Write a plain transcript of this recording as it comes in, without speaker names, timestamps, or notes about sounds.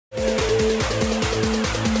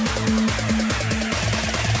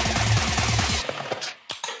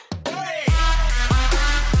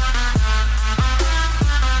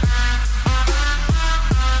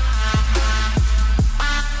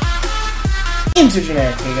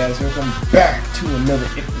Intergeneric. Hey guys, welcome back to another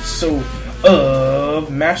episode of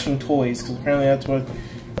Mashing Toys, because apparently that's what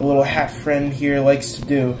a little hat friend here likes to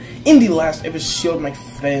do. In the last episode, my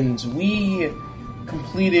friends, we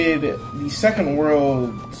completed the second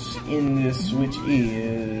world in this, which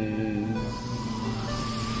is...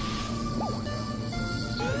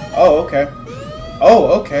 Oh, okay.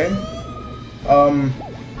 Oh, okay.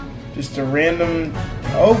 Just a random...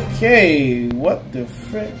 Okay, what the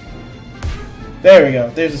frick? There we go.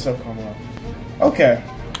 There's a sub-combo. Okay.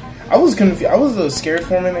 I was confused. I was a little scared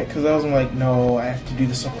for a minute because I was like, no, I have to do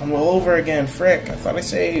the sub-combo all over again. Frick. I thought I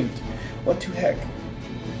saved. What the heck?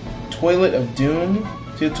 Toilet of Doom.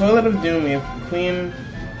 See, the Toilet of Doom, we have Queen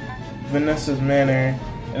Vanessa's Manor,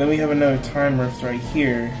 and then we have another time rift right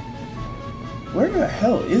here. Where the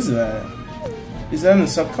hell is that? Is that in the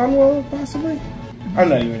subcon world, possibly? I'm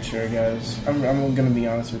not even sure, guys. I'm gonna be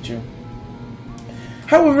honest with you.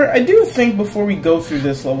 However, I do think before we go through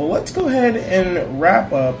this level, let's go ahead and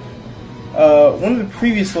wrap up one of the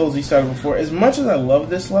previous levels we started before. As much as I love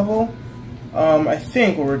this level, I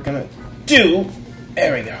think what we're gonna do,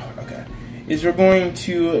 there we go, okay, is we're going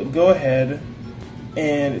to go ahead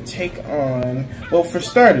and take on, well, for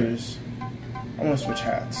starters, I'm gonna switch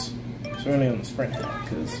hats. So we're gonna go on the sprint hat,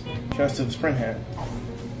 because shout out to the sprint hat.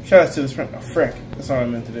 Shout out to the sprint, oh frick, that's not what I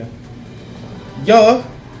meant to do. Yo,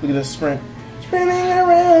 look at this sprint. Spinning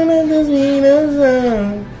around at the speed of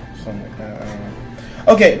sound. Something like that, I don't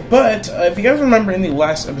know. Okay, but if you guys remember in the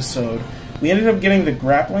last episode, we ended up getting the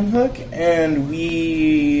grappling hook, and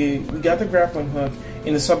we got the grappling hook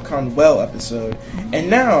in the Subcon Well episode. And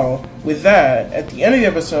now, with that, at the end of the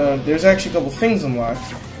episode, there's actually a couple things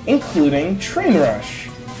unlocked, including Train Rush.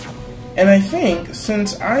 And I think,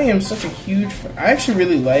 since I am such a huge fan, I actually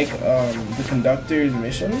really like the conductor's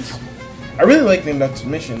missions. I really like the conductor's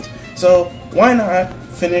missions. So, why not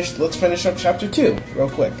let's finish up Chapter 2 real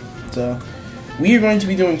quick. So, we are going to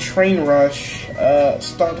be doing Train Rush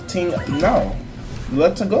starting now.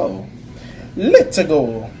 Let's go. Let's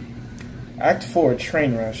go. Act 4,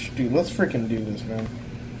 Train Rush. Dude, let's freaking do this, man.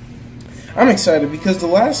 I'm excited because the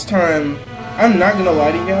last time, I'm not gonna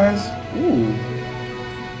lie to you guys. Ooh.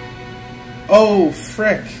 Oh,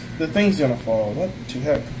 frick. The thing's gonna fall. What the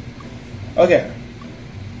heck? Okay.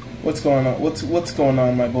 What's going on? What's going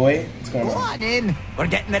on, my boy? What's going on? Go on in. We're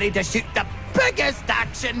getting ready to shoot the biggest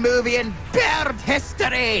action movie in bird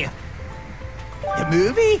history. The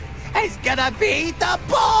movie is gonna be the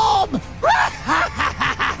bomb. And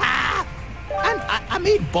I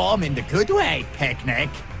mean bomb in the good way,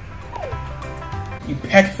 Picnic. You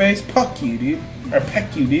peck face, puck you, dude. Or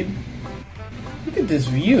peck you, dude. Look at this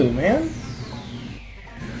view, man.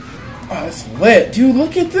 Oh, it's lit, dude.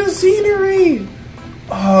 Look at the scenery.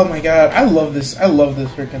 Oh my god, I love this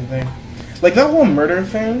freaking thing. Like, that whole murder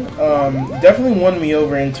thing, definitely won me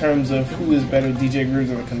over in terms of who is better, DJ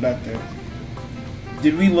Grooves or the conductor.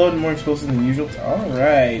 Did we load more explosives than usual?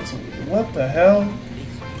 Alright, so what the hell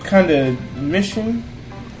kind of mission?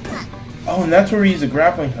 Oh, and that's where we use a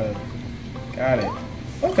grappling hook. Got it.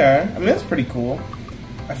 Okay, I mean, that's pretty cool.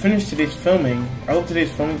 I finished today's filming. I hope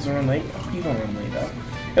today's filming doesn't run late. You don't run late, though.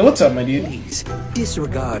 Hey, what's up, my dude? Please,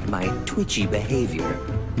 disregard my twitchy behavior.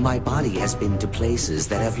 My body has been to places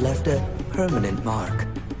that have left a permanent mark.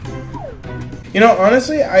 You know,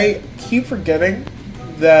 honestly, I keep forgetting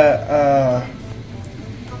that,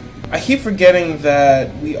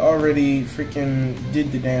 we already freaking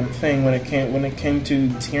did the damn thing when it came to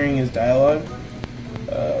hearing his dialogue.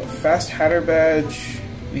 Fast Hatter badge.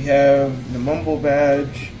 We have the Mumble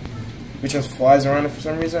badge, which just flies around it for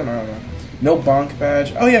some reason. I don't know. No bonk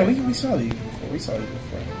badge. Oh yeah, we saw these before.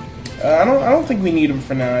 I don't think we need them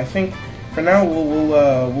for now. I think for now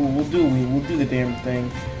we'll do the damn thing.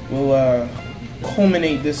 We'll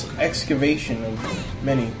culminate this excavation of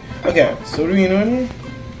many. Okay, so what are we doing here?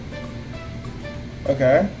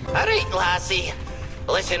 Okay. Alright, lassie.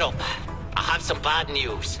 Listen up. I have some bad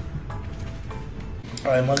news.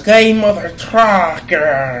 I'm a gay mother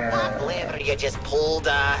trucker. That lever you just pulled,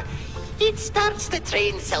 it starts the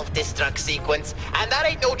train self-destruct sequence, and that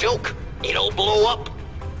ain't no joke. It'll blow up.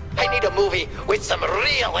 I need a movie with some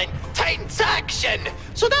real intense action.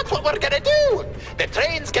 So that's what we're gonna do. The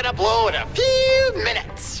train's gonna blow in a few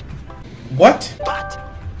minutes. What? But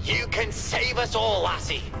you can save us all,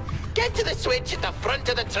 lassie. Get to the switch at the front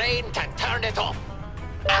of the train to turn it off.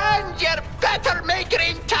 And you better make it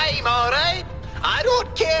in time, alright? I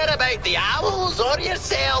don't care about the owls or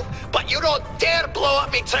yourself, but you don't dare blow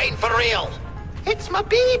up me train for real. It's my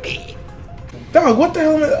baby. Dog, what the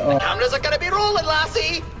hell? The cameras are gonna be rolling,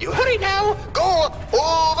 lassie. You hurry now. Go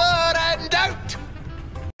over and out.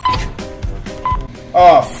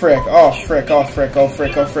 Oh frick, oh frick, oh frick, oh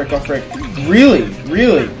frick, oh frick, oh frick. Really?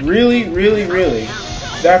 Really? Really? Really? Really?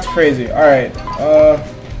 That's crazy. Alright,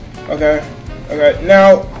 okay. Okay,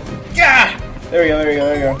 now, yeah! There we go, there we go,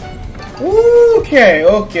 there we go. Okay,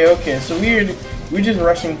 okay, okay. So we're just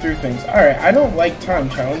rushing through things. Alright, I don't like time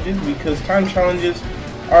challenges because time challenges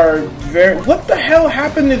are very... What the hell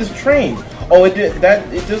happened to this train? Oh, it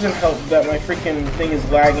doesn't help that my freaking thing is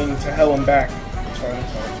lagging to hell and back. It's fine,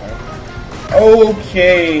 it's fine, it's fine.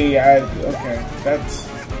 Okay, okay, that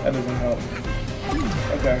doesn't help.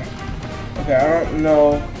 Okay, okay, I don't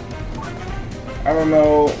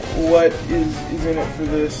know what is in it for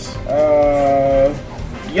this.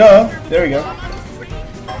 Yeah, there we go.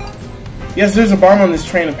 Yes, there's a bomb on this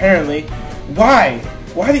train apparently. Why?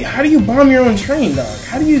 How do you bomb your own train, dog?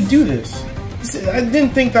 How do you do this? I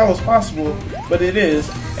didn't think that was possible, but it is.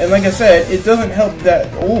 And like I said, it doesn't help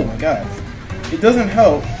that... Oh my god. It doesn't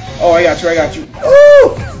help... Oh, I got you, I got you.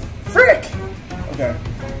 Ooh! Frick! Okay.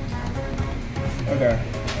 Okay.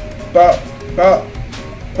 Bop.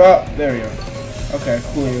 There we go. Okay,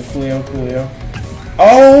 Coolio.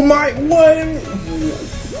 Oh my... What?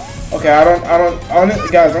 Okay, I don't...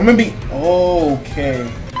 Guys, I'm gonna be... Okay.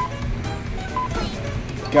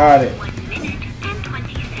 Got it.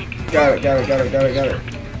 Got it.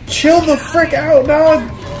 Chill the frick out, dog!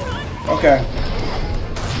 Okay.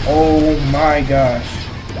 Oh my gosh.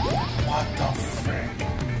 What the frick?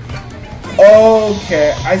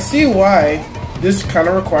 Okay, I see why this kind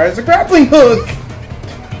of requires a grappling hook!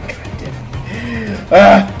 God damn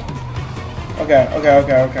it.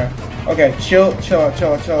 Okay, chill out.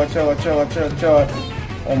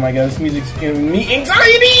 Oh my god, this music's giving me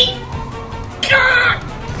anxiety! God!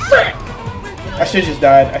 Frick! I should've just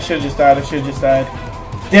died.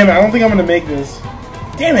 Damn it, I don't think I'm gonna make this.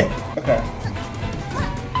 Damn it! Okay.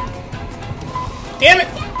 Damn it!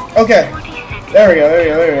 Okay. There we go.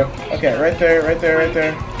 Okay, right there.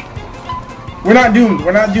 We're not doomed.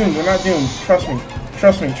 Trust me.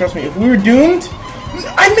 If we were doomed,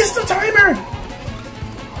 I missed the timer!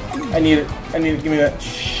 I need it. Give me that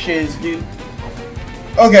shiz, dude.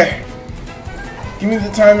 Okay. Give me the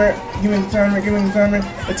timer.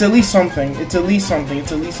 It's at least something.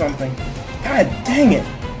 God dang it.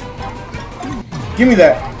 Give me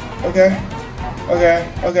that. Okay.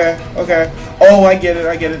 Oh, I get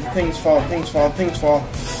it. Things fall.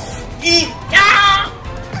 Eat! Ah!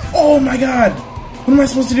 Oh my god. What am I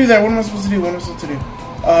supposed to do there?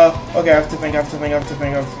 Okay, I have to think.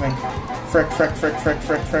 Frick.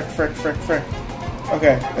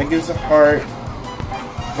 Okay, that gives a heart.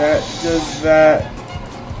 That does that.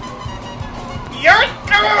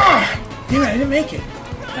 Damn it, I didn't make it.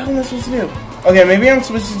 What the hell am I supposed to do? Okay, maybe I'm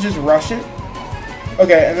supposed to just rush it.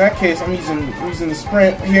 Okay, in that case, I'm using the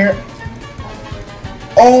sprint here.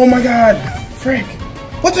 Oh my god! Frick!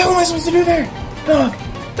 What the hell am I supposed to do there? Dog!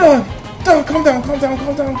 Calm down!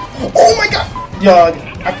 Oh my god! Dog!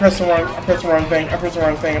 I pressed the wrong thing.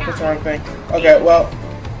 Okay, well.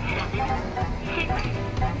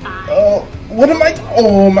 Oh, what am I?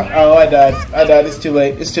 Oh my! Oh, I died. It's too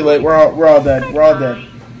late. We're all dead. We're all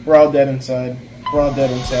dead inside.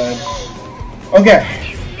 Okay.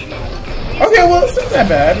 Okay, well, it's not that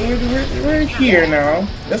bad. We're here now.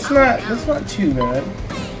 That's not too bad.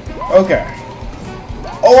 Okay.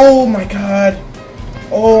 Oh my god.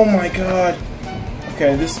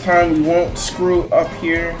 Okay, this time we won't screw up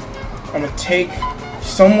here. I'm gonna take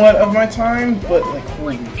somewhat of my time, but like,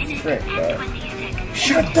 holy frick, bro.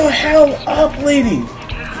 Shut the hell up, lady!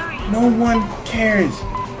 No one cares.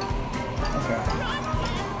 Okay.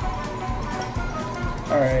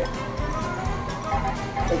 Alright.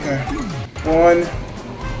 Okay. One.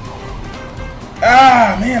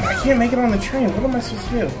 Ah, man, I can't make it on the train. What am I supposed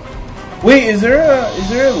to do? Wait, is there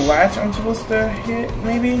a latch I'm supposed to hit,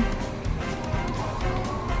 maybe?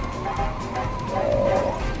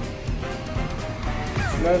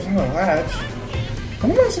 No, there's no latch.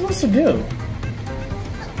 What am I supposed to do?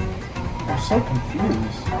 I'm so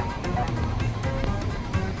confused.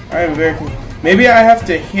 I am very confused. Maybe I have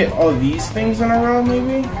to hit all these things in a row,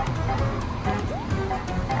 maybe?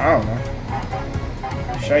 I don't know.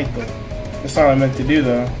 Shite though. That's not what I meant to do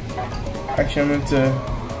though. Actually, I meant to...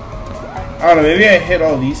 I don't know, maybe I hit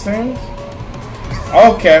all these things?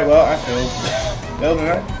 Okay, well, I failed. Failed in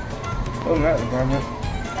that department.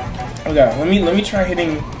 Okay, let me try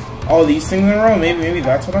hitting all these things in a row. Maybe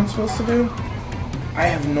that's what I'm supposed to do? I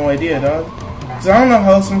have no idea, dog. Because I don't know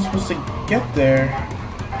how else I'm supposed to get there.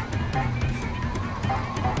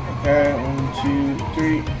 Okay, 1, 2,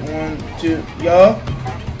 3, 1, 2, yeah.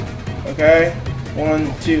 Okay,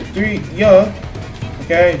 1, 2, 3, yeah.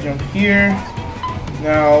 Okay, jump here.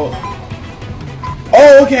 Now,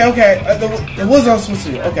 Oh, okay, okay. It was what I was supposed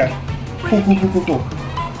to do. Okay. Cool, cool, cool, cool, cool.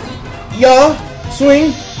 Yeah.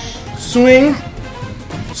 Swing. Swing.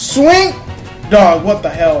 Swing. Dog, what the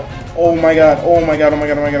hell? Oh my god. Oh my god. Oh my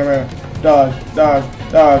god. Oh my god. Oh my god. Dog. Dog.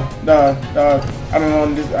 Dog. Dog. Dog. I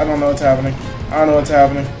don't know what's happening. I don't know what's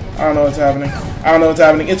happening. I don't know what's happening. I don't know what's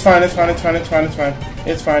happening. It's fine. It's fine. It's fine. It's fine. It's fine.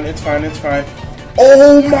 It's fine. It's fine. It's fine.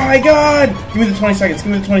 Oh my god! Give me the 20 seconds.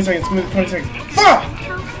 Give me the 20 seconds. Give me the 20 seconds. Fuck!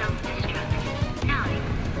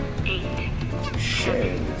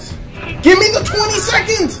 Shades. Give me the 20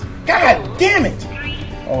 seconds! God damn it!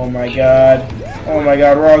 Oh my god. Oh my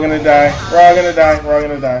god. We're all gonna die. We're all gonna die. We're all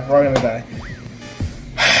gonna die. We're all gonna die.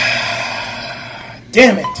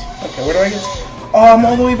 Damn it! Okay, where do I get to? Oh, I'm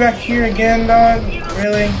all the way back here again, dog.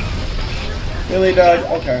 Really? Really, dog?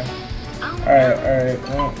 Okay. Alright, alright.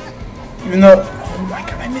 Well, even though... Oh my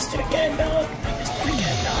god, I missed it again, dog. I missed it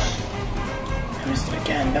again, dog. I missed it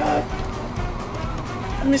again, dog.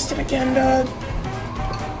 I missed it again, dog.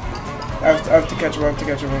 I have to catch up, I have to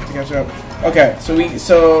catch up, I have to catch up. Okay,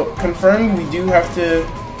 so confirmed we do have to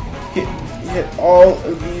hit all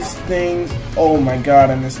of these things. Oh my god,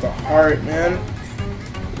 I missed the heart, man.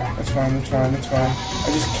 That's fine, that's fine, that's fine.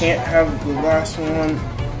 I just can't have the last one.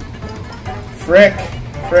 Frick,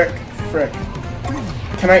 frick, frick.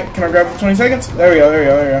 Can I grab the 20 seconds? There we go, there we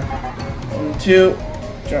go, there we go. 1, 2,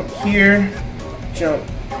 jump here, jump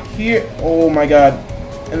here. Oh my god.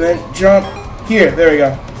 And then jump here. There we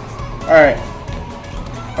go. Alright.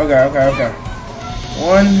 Okay, okay, okay.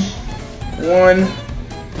 1, 1,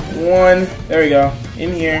 1. There we go.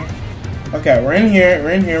 In here. Okay, we're in here,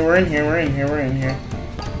 we're in here, we're in here, we're in here, we're in here.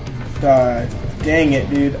 God dang it,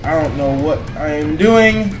 dude. I don't know what I am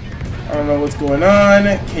doing. I don't know what's going on.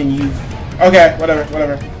 Can you... Okay, whatever,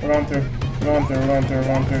 whatever. We're going through. We're going through, we're going through, we're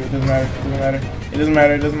going through. It doesn't matter, it doesn't matter. It doesn't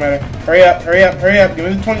matter, it doesn't matter. Hurry up, hurry up, hurry up. Give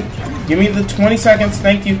me the 20. Give me the 20 seconds.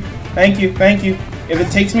 Thank you. Thank you, thank you. If it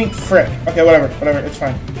takes me, frick. Okay, whatever, whatever. It's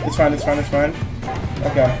fine. It's fine, it's fine, it's fine.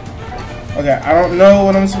 Okay. Okay, I don't know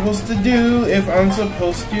what I'm supposed to do. If I'm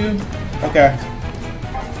supposed to. Okay.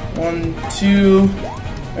 1, 2.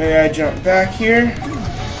 Maybe I jump back here.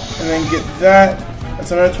 And then get that.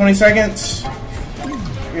 That's another 20 seconds.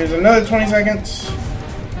 Here's another 20 seconds.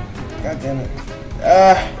 God damn it.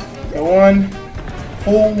 Got one.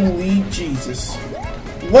 Holy Jesus.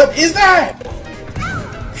 What is that?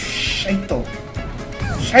 Shaito.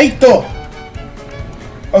 Shaito.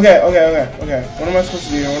 Okay, okay, okay, okay. What am I supposed to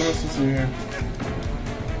do here? What am I supposed to do here?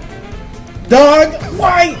 Dog!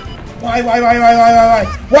 Why? Why?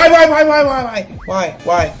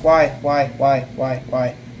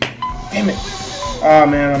 Damn it. Oh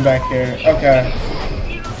man, I'm back here. Okay.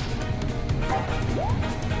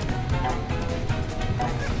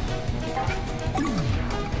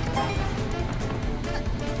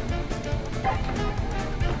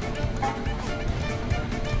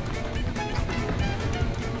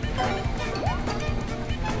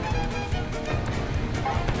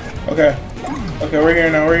 Okay. Okay, we're here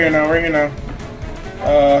now, we're here now, we're here now.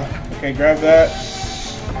 Okay, grab that.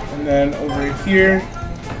 And then over here,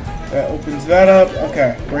 that opens that up.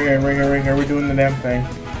 Okay, we're here, we're here, we're here. We're doing the damn thing.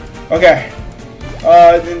 Okay.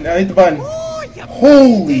 Then I hit the button.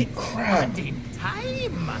 Holy crap.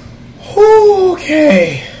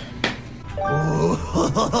 Okay.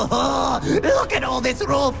 Look at all this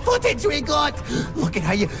raw footage we got! Look at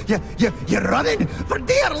how you're running for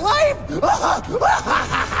dear life!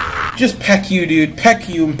 Just peck you, dude. Peck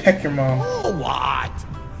you and peck your mom. Oh, what?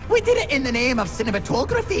 We did it in the name of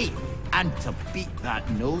cinematography and to beat that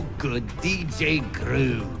no-good DJ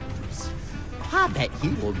Grooves. I bet he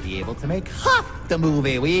will be able to make half the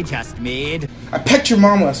movie we just made. I pecked your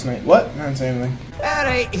mom last night. What? I didn't say anything.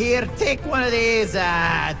 Alright, here, take one of these,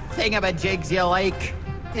 thingamajigs you like.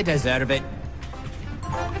 You deserve it.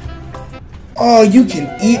 Oh, you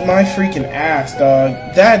can eat my freaking ass,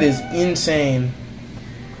 dog. That is insane.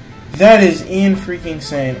 That is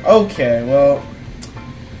freaking-sane. Okay, well,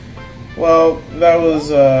 that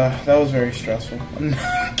was very stressful. I'm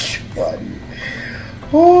not kidding.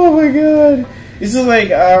 Oh my god. This is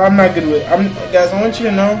like, I'm not good with, guys, I want you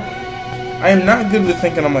to know, I am not good with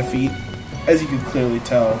thinking on my feet, as you can clearly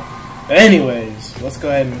tell. But anyways, let's go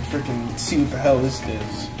ahead and freaking see what the hell this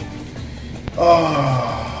is.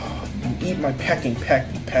 Oh, you eat my pecking peck.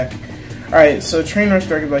 Alright, so Trainwreck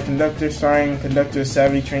directed by Conductor, starring Conductor,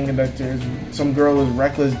 Savvy Train Conductor, some girl with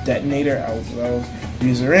Reckless Detonator, I was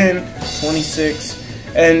user in,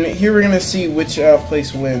 26, and here we're gonna see which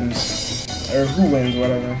place wins, or who wins,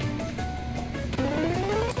 whatever.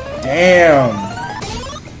 Damn!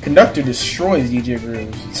 Conductor destroys DJ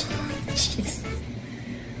Grooves.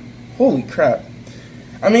 Holy crap.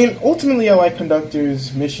 I mean, ultimately, I like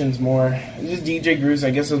Conductor's missions more. Just DJ Grooves,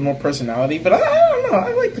 I guess, has more personality, but I don't know.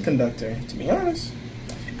 I like the Conductor, to be honest.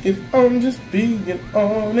 If I'm just being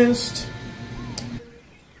honest.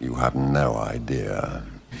 You have no idea.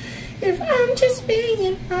 If I'm just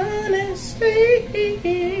being honest.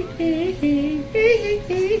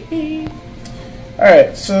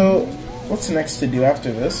 Alright, so what's next to do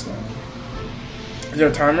after this now? Is there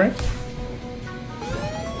a time rift?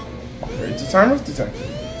 It's a time rift detected.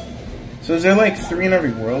 So is there like 3 in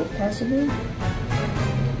every world, possibly?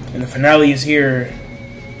 And the finale is here.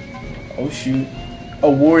 Oh shoot.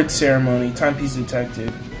 Award ceremony. Timepiece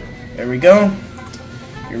detected. There we go.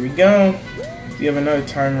 Here we go. You have another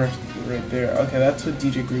time rift right there. Okay, that's what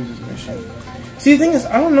DJ Grooves' mission. See, the thing is,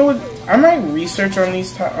 I don't know what... I might research on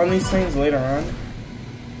these things later on.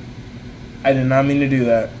 I did not mean to do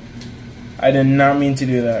that. I did not mean to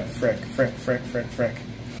do that. Frick.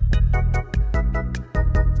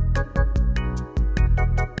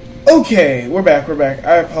 Okay, we're back.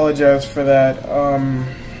 I apologize for that,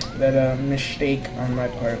 mistake on my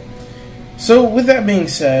part. So, with that being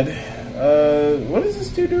said, what does this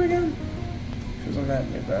dude do again? Who's on that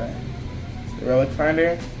nearby? The relic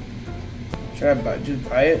finder? Should I just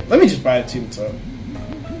buy it? Let me just buy it and see what's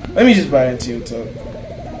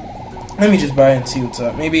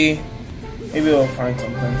up. Maybe we'll find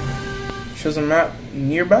something. Shows a map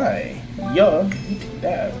nearby. Yeah, take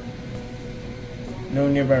that. No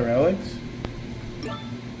nearby relics?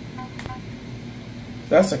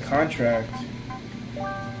 That's a contract.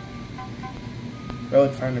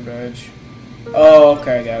 Relic finder badge. Oh,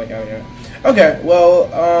 okay, I got it. Okay, well,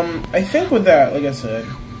 I think with that, like I said,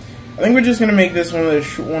 I think we're just gonna make this one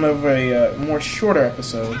of a more shorter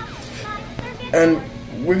episode, and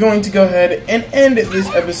we're going to go ahead and end this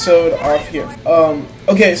episode off here.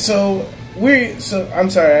 Okay, so I'm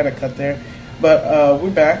sorry I had a cut there, but we're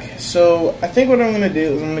back. So I think what I'm gonna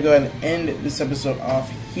do is I'm gonna go ahead and end this episode off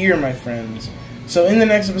here, my friends. So in the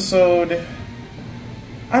next episode,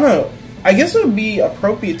 I don't know. I guess it would be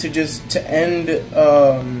appropriate to end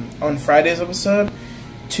on Friday's episode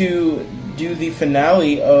to do the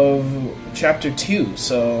finale of Chapter 2.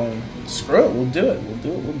 So screw it, we'll do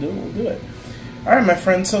it. Alright, my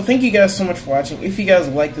friends, so thank you guys so much for watching. If you guys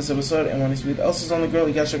like this episode and want to see what else is on the grill,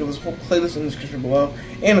 you guys check out this whole playlist in the description below.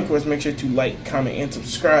 And of course, make sure to like, comment, and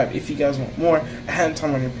subscribe if you guys want more ahead of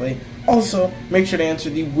time on your plate. Also, make sure to answer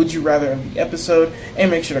the Would You Rather of the episode, and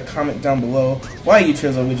make sure to comment down below why you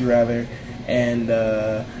chose a Would You Rather, and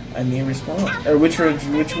I may respond. Or which Would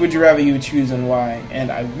You Rather you would choose and why,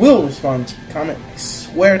 and I will respond to the comment, I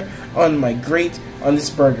swear it, on this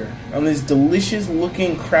burger. On this delicious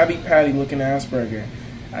looking, Krabby Patty looking ass burger.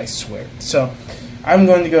 I swear. So, I'm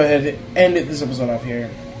going to go ahead and end this episode off here.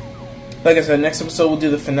 Like I said, next episode we'll do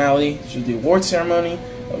the finale, which is the award ceremony,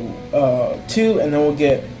 2, and then we'll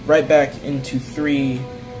get right back into 3.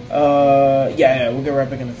 We'll get right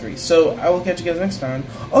back into 3. So, I will catch you guys next time.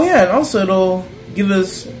 Oh yeah, and also it'll give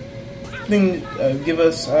us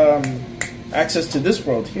access to this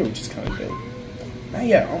world here, which is kind of dope. Not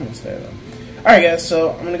yet, almost there though. Alright guys,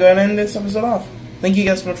 so I'm going to go ahead and end this episode off. Thank you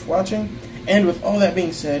guys so much for watching, and with all that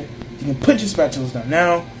being said, you can put your spatulas down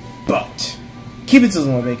now, but keep it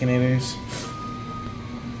sizzling, my Baconators.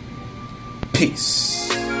 Peace.